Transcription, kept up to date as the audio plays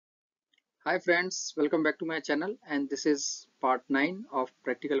Hi friends, welcome back to my channel, and this is part 9 of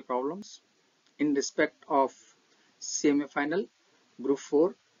practical problems in respect of CMA final group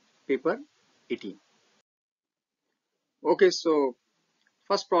 4 paper 18. Okay, so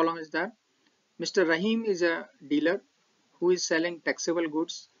first problem is that Mr. Rahim is a dealer who is selling taxable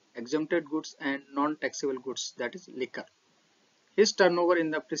goods, exempted goods and non-taxable goods, that is liquor. His turnover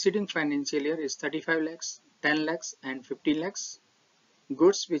in the preceding financial year is 35 lakhs, 10 lakhs and 15 lakhs.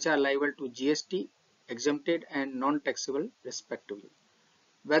 Goods which are liable to GST, exempted and non-taxable respectively.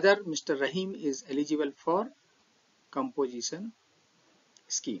 Whether Mr. Rahim is eligible for composition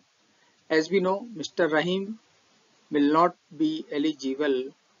scheme. As we know, Mr. Rahim will not be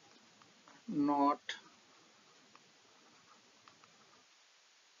eligible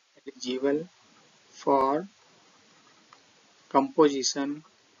for composition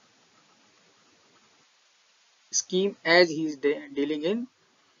scheme as he is dealing in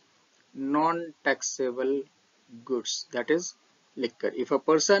non-taxable goods, that is liquor. If a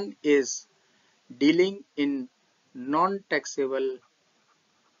person is dealing in non-taxable,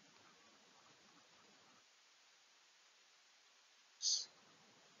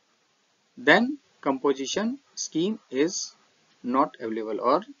 then composition scheme is not available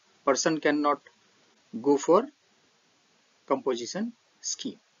or person cannot go for composition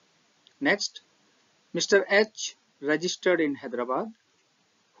scheme. Next, Mr. H registered in Hyderabad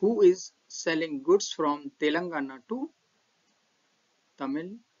who is selling goods from Telangana to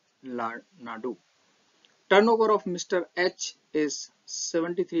Tamil Nadu. Turnover of Mr. H is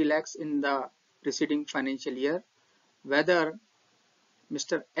 73 lakhs in the preceding financial year. Whether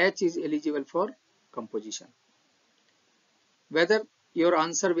Mr. H is eligible for composition. Whether your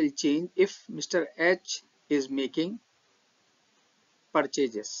answer will change if Mr. H is making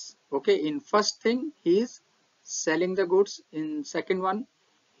purchases. Okay, in first thing he is selling the goods, in second one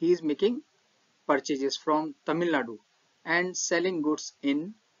he is making purchases from Tamil Nadu and selling goods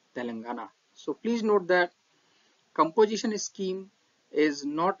in Telangana. So please note that composition scheme is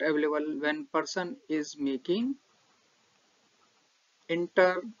not available when person is making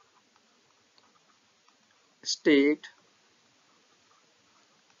interstate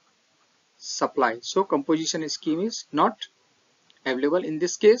supply. So composition scheme is not available. In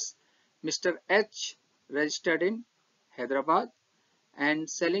this case, Mr. H registered in Hyderabad and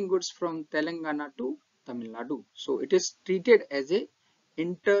selling goods from Telangana to Tamil Nadu. So it is treated as a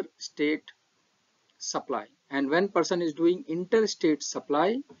interstate supply, and when person is doing interstate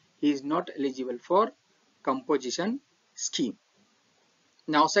supply, he is not eligible for composition scheme.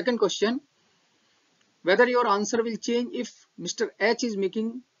 Now second question, whether your answer will change if Mr. H is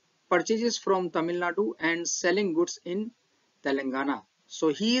making purchases from Tamil Nadu and selling goods in Telangana. So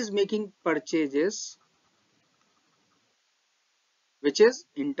he is making purchases which is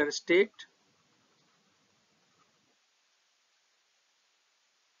interstate.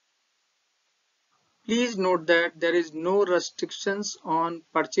 Please note that there is no restrictions on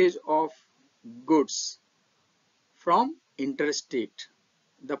purchase of goods from interstate.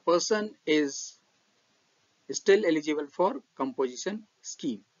 The person is still eligible for composition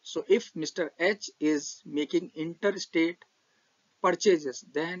scheme. So if Mr. H is making interstate purchases,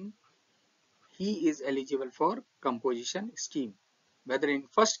 then he is eligible for composition scheme. Whether in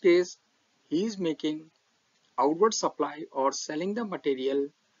first case he is making outward supply or selling the material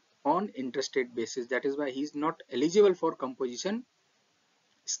on interstate basis, that is why he is not eligible for composition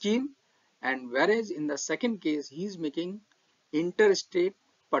scheme, and whereas in the second case he is making interstate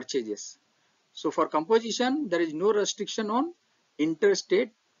purchases. So for composition there is no restriction on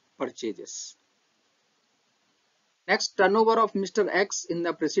interstate purchases. Next, turnover of Mr. X in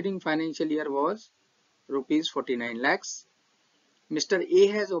the preceding financial year was rupees 49 lakhs. Mr. A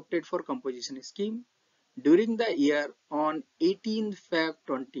has opted for composition scheme. During the year on 18th Feb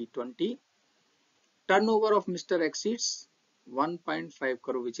 2020, turnover of Mr. exceeds 1.5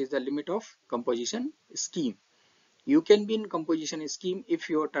 crore, which is the limit of composition scheme. You can be in composition scheme if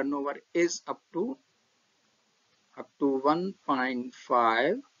your turnover is up to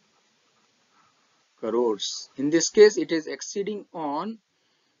 1.5 crores. In this case, it is exceeding on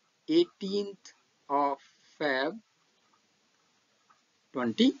 18th of Feb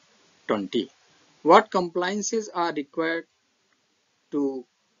 2020. What compliances are required to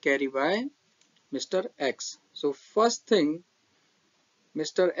carry by Mr. X? So first thing,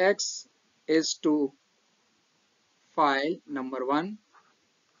 Mr. X is to file number 1,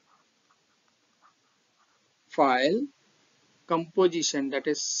 file composition, that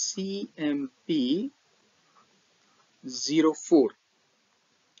is CMP 04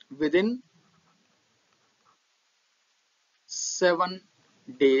 within 7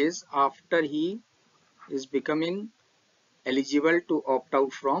 days after he is becoming eligible to opt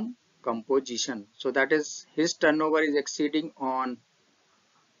out from composition. So that is his turnover is exceeding on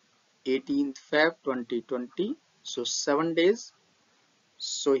 18th Feb 2020. So 7 days.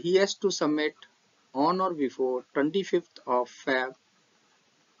 So he has to submit on or before 25th of Feb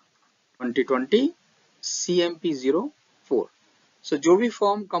 2020 CMP 04. So जो भी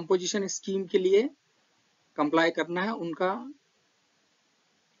form composition scheme के लिए comply करना है उनका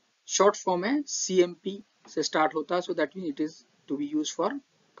short form है CMP से start होता है. So that mean it is to be use for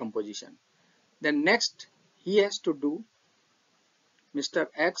composition. Then next he has to do, Mr.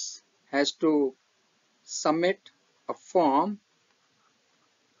 X has to submit a form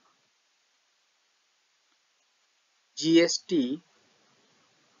GST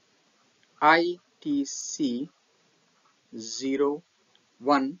ITC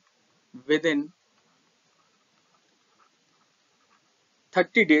 01 within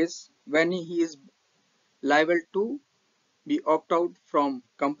 30 days when he is liable to be opt out from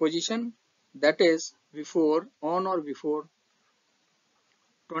composition, that is before on or before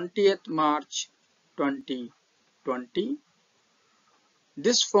 20th March 2020.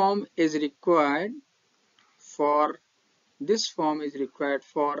 This form is required for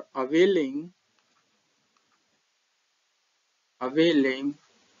availing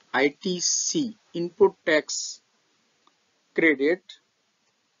ITC input tax credit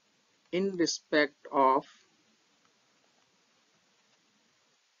in respect of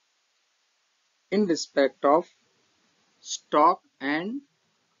stock and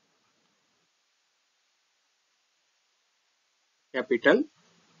capital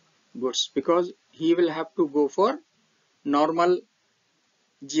goods, because he will have to go for normal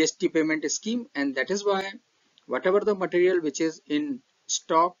GST payment scheme, and that is why whatever the material which is in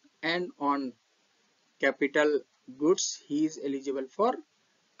stock and on capital goods, he is eligible for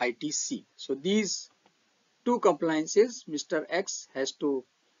ITC. So these two compliances Mr. X has to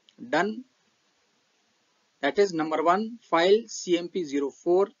done. That is number one, file CMP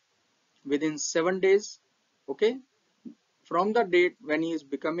 04 within 7 days. Okay, from the date when he is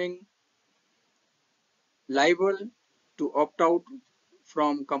becoming liable to opt out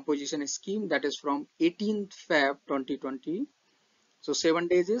from composition scheme, that is from 18th Feb 2020. So 7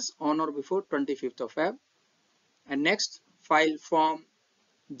 days is on or before 25th of Feb. And next, file form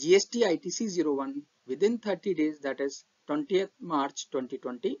GST ITC 01 within 30 days, that is 20th March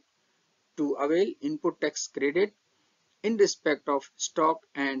 2020, to avail input tax credit in respect of stock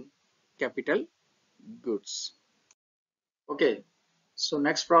and capital goods. Okay, so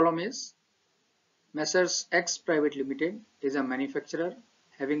next problem is Messrs. X Private Limited is a manufacturer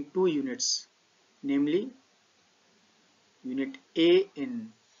having two units, namely Unit A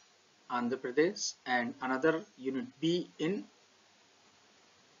in Andhra Pradesh and another Unit B in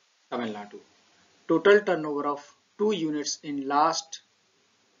Tamil Nadu. Total turnover of two units in last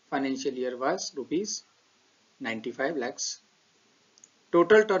financial year was rupees 95 lakhs.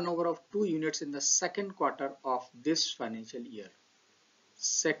 Total turnover of two units in the second quarter of this financial year.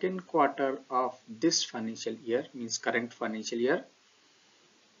 Second quarter of this financial year means current financial year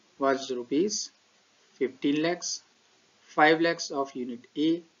was rupees 15 lakhs, 5 lakhs of unit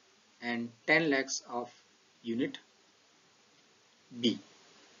A and 10 lakhs of unit B.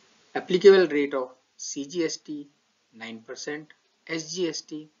 Applicable rate of CGST 9%,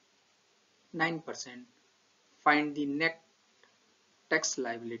 SGST 9%. Find the net tax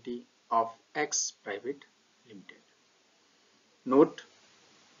liability of X Private Limited. Note,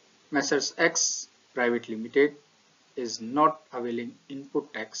 Messrs. X Private Limited is not availing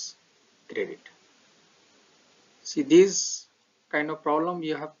input tax credit. See, this kind of problem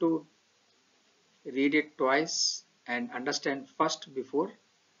you have to read it twice and understand first before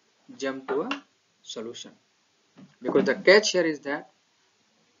jump to a solution, because the catch here is that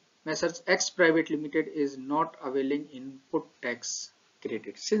Messrs. X Private Limited is not availing input tax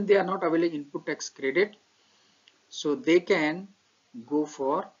credit. Since they are not availing input tax credit, so they can go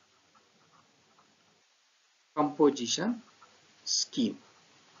for composition scheme.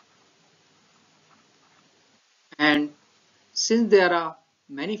 And since they are a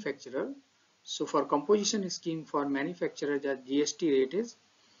manufacturer, so for composition scheme for manufacturer, the GST rate is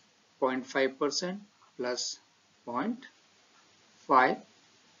 0.5% plus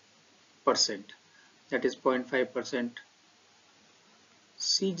 0.5%. That is 0.5%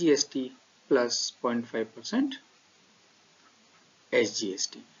 CGST plus 0.5%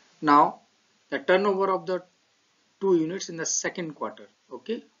 SGST. Now, the turnover of the two units in the second quarter,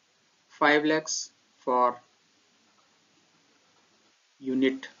 okay, 5 lakhs for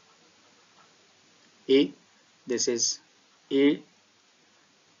unit A, this is A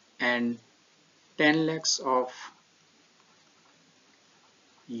and 10 lakhs of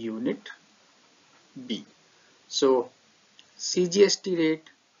unit B. So CGST rate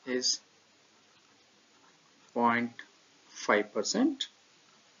is 0.5%.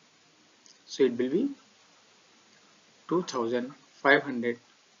 So it will be 2,500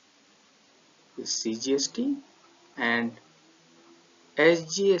 is CGST and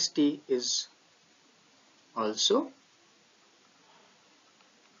SGST is also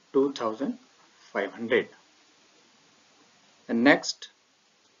 2,500. And next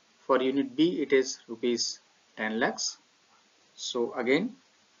for unit B it is rupees 10 lakhs. So again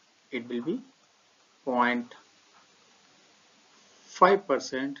it will be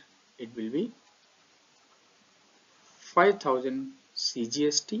 0.5%. It will be 5,000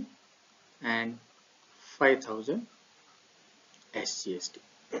 CGST and 5,000 SGST.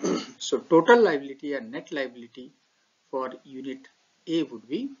 So total liability and net liability for unit A would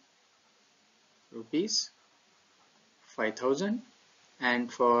be rupees 5,000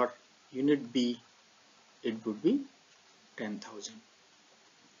 and for unit B it would be 10,000.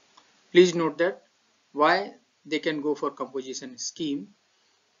 Please note that why they can go for composition scheme,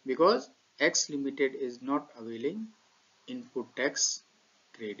 because X Limited is not availing input tax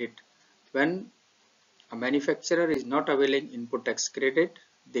credit. When a manufacturer is not availing input tax credit,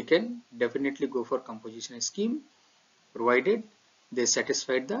 they can definitely go for composition scheme provided they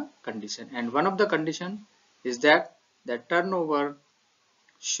satisfied the condition. And one of the condition is that the turnover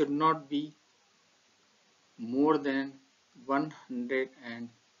should not be more than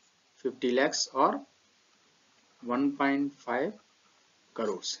 150 lakhs or 1.5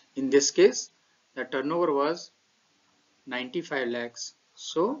 crores. In this case, the turnover was 95 lakhs.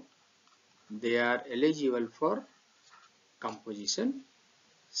 So they are eligible for composition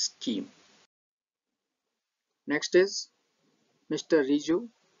scheme. Next is Mr. Riju,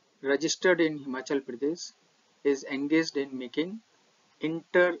 registered in Himachal Pradesh, is engaged in making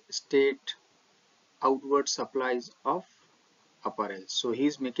interstate outward supplies of apparel. So he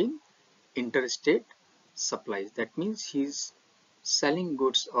is making interstate supplies. That means he is selling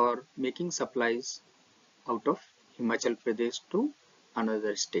goods or making supplies out of Himachal Pradesh to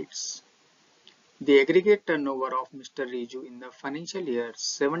another states. The aggregate turnover of Mr. Riju in the financial year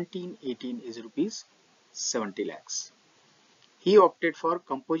 17-18 is rupees 70 lakhs. He opted for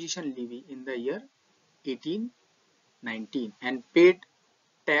composition levy in the year 18-19 and paid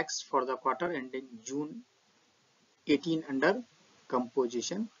tax for the quarter ending June 18 under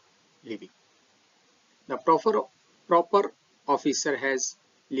composition levy. The proper officer has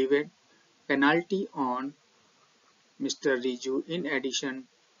levied penalty on Mr. Riju in addition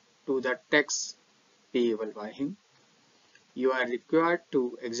to the tax payable by him. You are required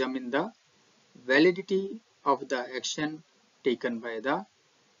to examine the validity of the action taken by the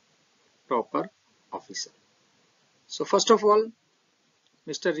proper officer. So first of all,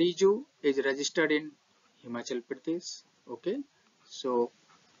 Mr. Riju is registered in Himachal Pradesh. Okay, so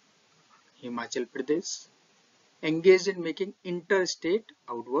Himachal Pradesh, engaged in making interstate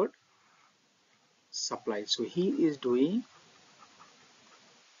outward supply. So he is doing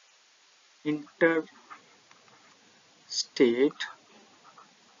interstate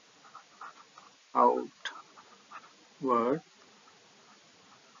outward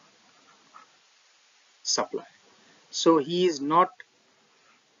supply. So he is not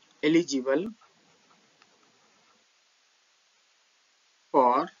eligible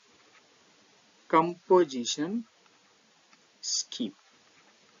for composition scheme.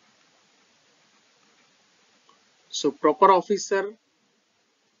 So proper officer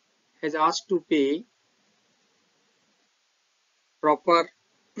has asked to pay proper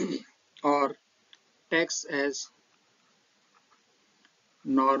or tax as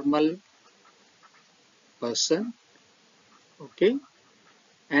normal person, okay,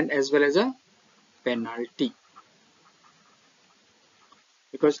 and as well as a penalty,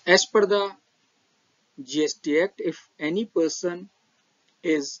 because as per the GST Act, if any person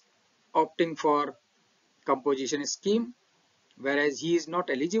is opting for composition scheme whereas he is not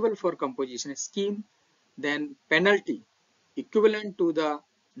eligible for composition scheme, then penalty equivalent to the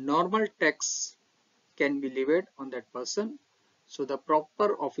normal tax can be levied on that person. So the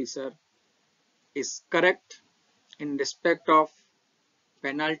proper officer is correct in respect of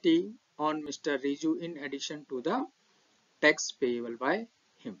penalty on Mr. Riju in addition to the tax payable by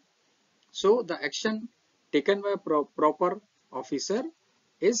him. So the action taken by proper officer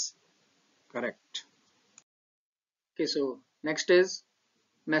is correct. Okay, so next is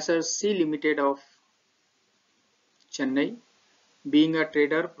Messrs. C Limited of Chennai, being a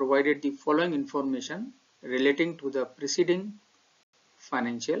trader, provided the following information relating to the preceding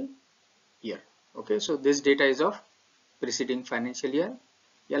financial year. Okay, so this data is of preceding financial year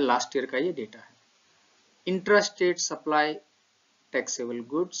या last year का ये data है. Intrastate supply taxable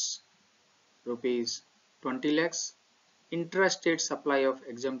goods rupees 20 lakhs. Intrastate supply of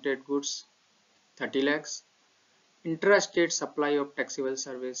exempted goods 30 lakhs. Intrastate supply of taxable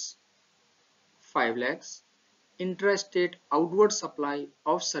service 5 lakhs. Intrastate outward supply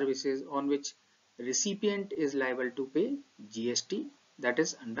of services on which recipient is liable to pay GST, that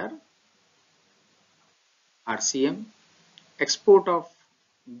is under RCM. Export of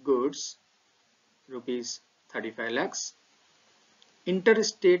goods rupees 35 lakhs.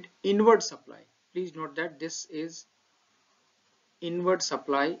 Interstate inward supply, please note that this is inward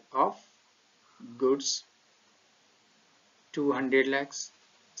supply of goods 200 lakhs.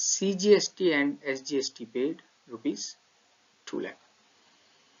 CGST and SGST paid rupees 2 lakh.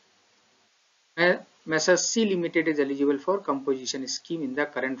 Messrs C Limited is eligible for composition scheme in the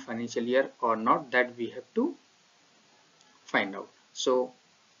current financial year or not, that we have to find out. So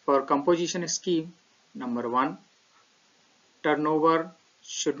for composition scheme, number 1, turnover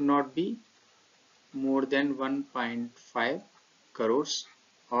should not be more than 1.5 crores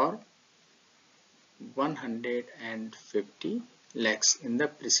or 150 lakhs in the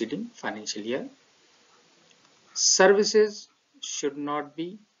preceding financial year. Services should not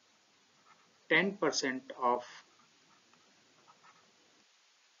be 10% of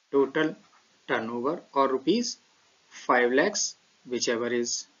total turnover or rupees 5 lakhs, whichever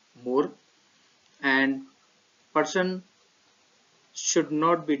is more, and person should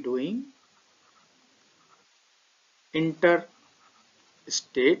not be doing interstate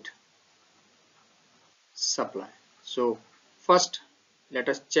supply. So first let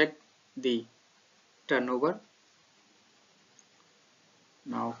us check the turnover.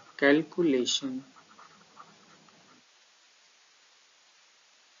 Now calculation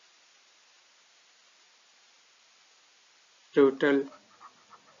total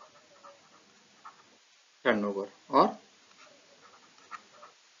turnover or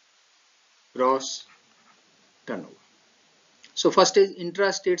gross turnover. So first is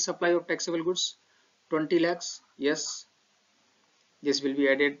intrastate supply of taxable goods 20 lakhs. Yes, this will be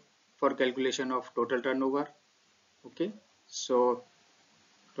added for calculation of total turnover. Okay, so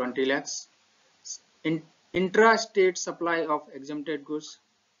 20 lakhs. Intrastate supply of exempted goods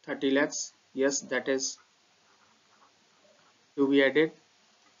 30 lakhs. Yes, that is to be added.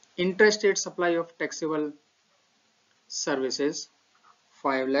 Intrastate supply of taxable services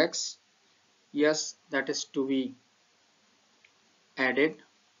 5 lakhs. Yes, that is to be added.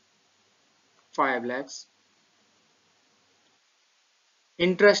 5 lakhs.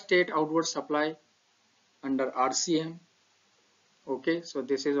 Intrastate outward supply under RCM. Okay, so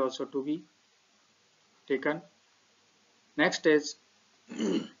this is also to be taken. Next is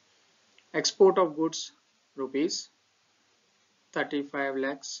export of goods rupees 35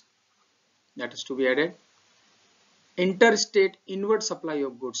 lakhs, that is to be added. Interstate inward supply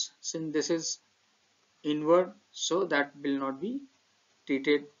of goods, since this is inward, so that will not be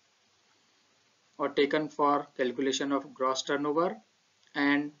treated or taken for calculation of gross turnover,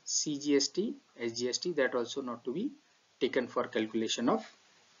 and CGST, SGST, that also not to be taken for calculation of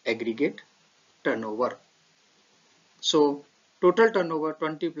aggregate turnover. So total turnover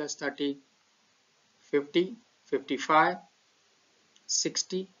 20 plus 30 50, 55,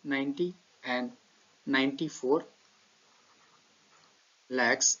 60, 90 and 94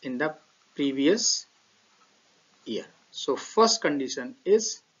 lakhs in the previous year. So first condition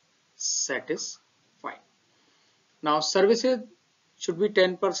is satisfied. Now services should be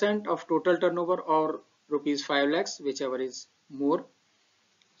 10% of total turnover or rupees 5 lakhs, whichever is more.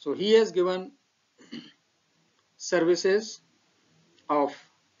 So he has given services of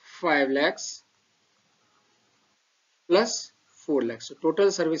 5 lakhs plus 4 lakhs. So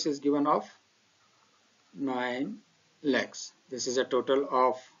total service is given of 9 lakhs. This is a total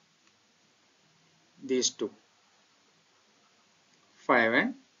of these two, 5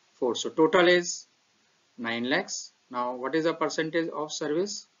 and 4. So total is 9 lakhs. Now what is the percentage of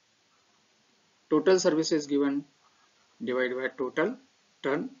service? Total service is given divided by total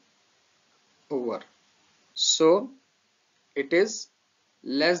turnover. So it is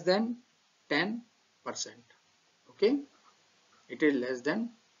less than 10%. Okay, it is less than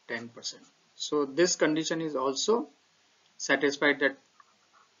 10%. So this condition is also satisfied, that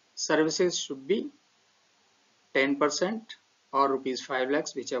services should be 10% or rupees 5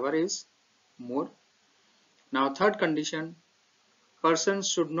 lakhs, whichever is more. Now third condition, persons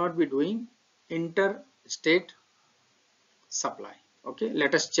should not be doing interstate supply. Okay,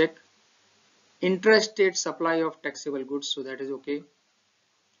 let us check intrastate supply of taxable goods. So that is okay.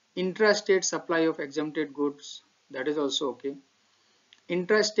 Intrastate supply of exempted goods, that is also okay.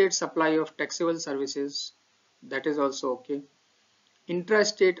 Intrastate supply of taxable services, that is also okay.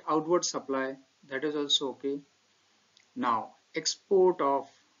 Intrastate outward supply, that is also okay. Now, export of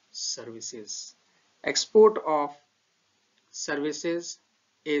services. Export of services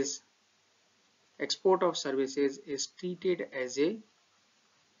is treated as a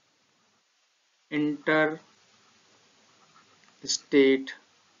interstate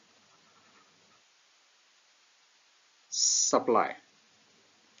supply.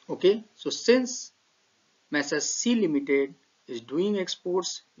 Okay, so since Messrs C Limited is doing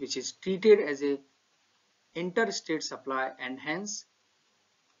exports which is treated as a interstate supply, and hence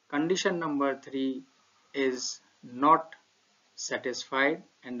condition number 3 is not satisfied,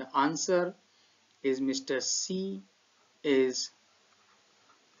 and the answer is Mr. C is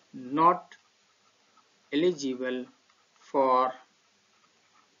not eligible for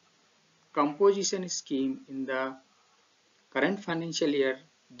composition scheme in the current financial year,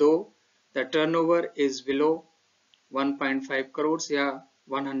 though the turnover is below 1.5 crores, yeah,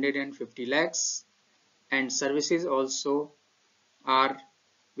 150 lakhs, and services also are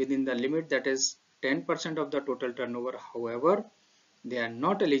within the limit, that is 10% of the total turnover. However, they are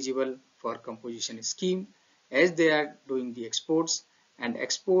not eligible for composition scheme as they are doing the exports, and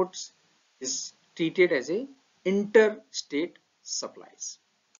exports is treated as a interstate supplies.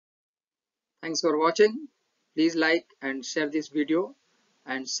 Thanks for watching. Please like and share this video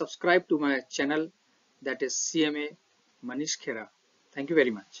and subscribe to my channel, that is CMA Manish Khera. Thank you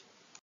very much.